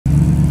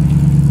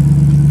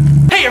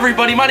Hey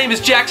everybody, my name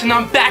is Jackson.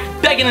 I'm back,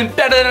 begging and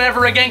better than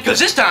ever again, because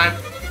this time,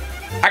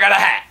 I got a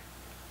hat.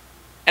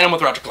 And I'm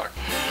with Roger Clark.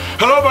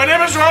 Hello, my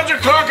name is Roger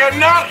Clark. I'm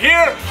not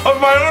here of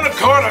my own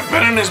accord. I've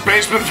been in his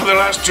basement for the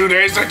last 2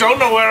 days. I don't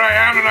know where I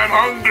am and I'm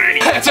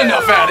hungry. That's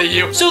enough out of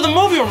you. So the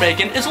movie we're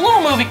making is a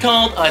little movie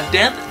called A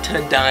Death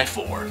to Die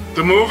For.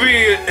 The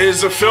movie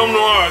is a film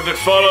noir that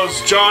follows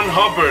John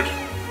Hubbard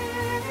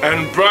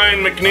and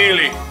Brian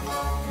McNeely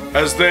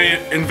as they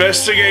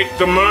investigate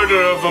the murder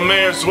of a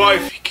mayor's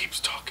wife. He keeps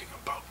talking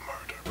about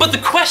murder. But the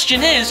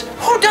question is,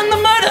 who done the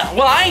murder?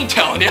 Well, I ain't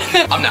telling you.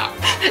 I'm not.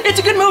 It's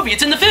a good movie.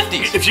 It's in the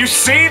 50s. If you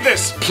see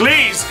this,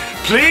 please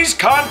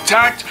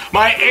contact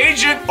my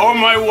agent or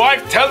my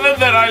wife. Tell them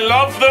that I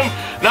love them.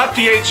 Not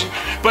the agent,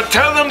 but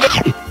tell them that...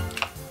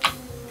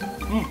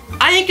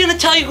 I ain't gonna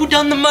tell you who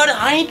done the murder.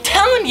 I ain't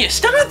telling you.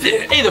 Stop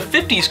it. Hey, the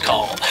 50s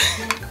called.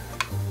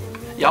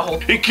 Y'all.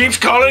 He keeps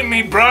calling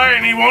me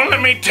Brian. He won't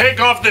let me take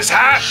off this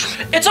hat.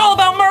 It's all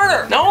about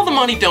murder. Now all the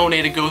money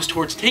donated goes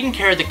towards taking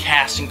care of the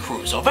cast and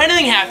crew. So if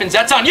anything happens,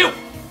 that's on you.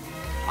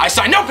 I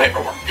sign no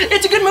paperwork.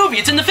 It's a good movie.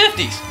 It's in the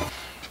 50s.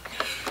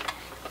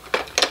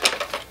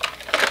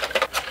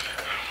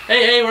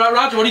 Hey,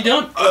 Roger, what are you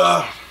doing?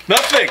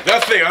 Nothing.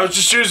 I was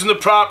just using the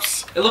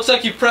props. It looks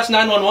like you pressed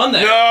 911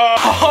 there. No.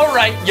 All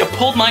right, you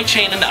pulled my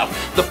chain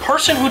enough. The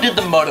person who did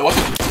the murder was...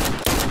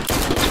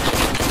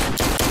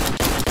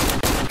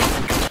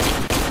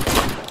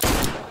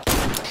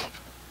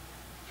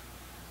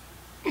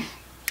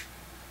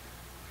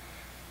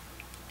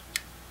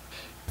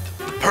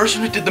 The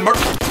person who did the murder...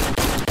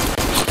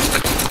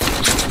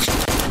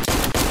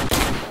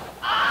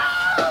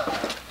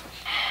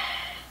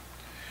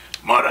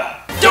 Murder.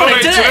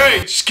 Donate today!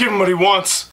 Just give him what he wants.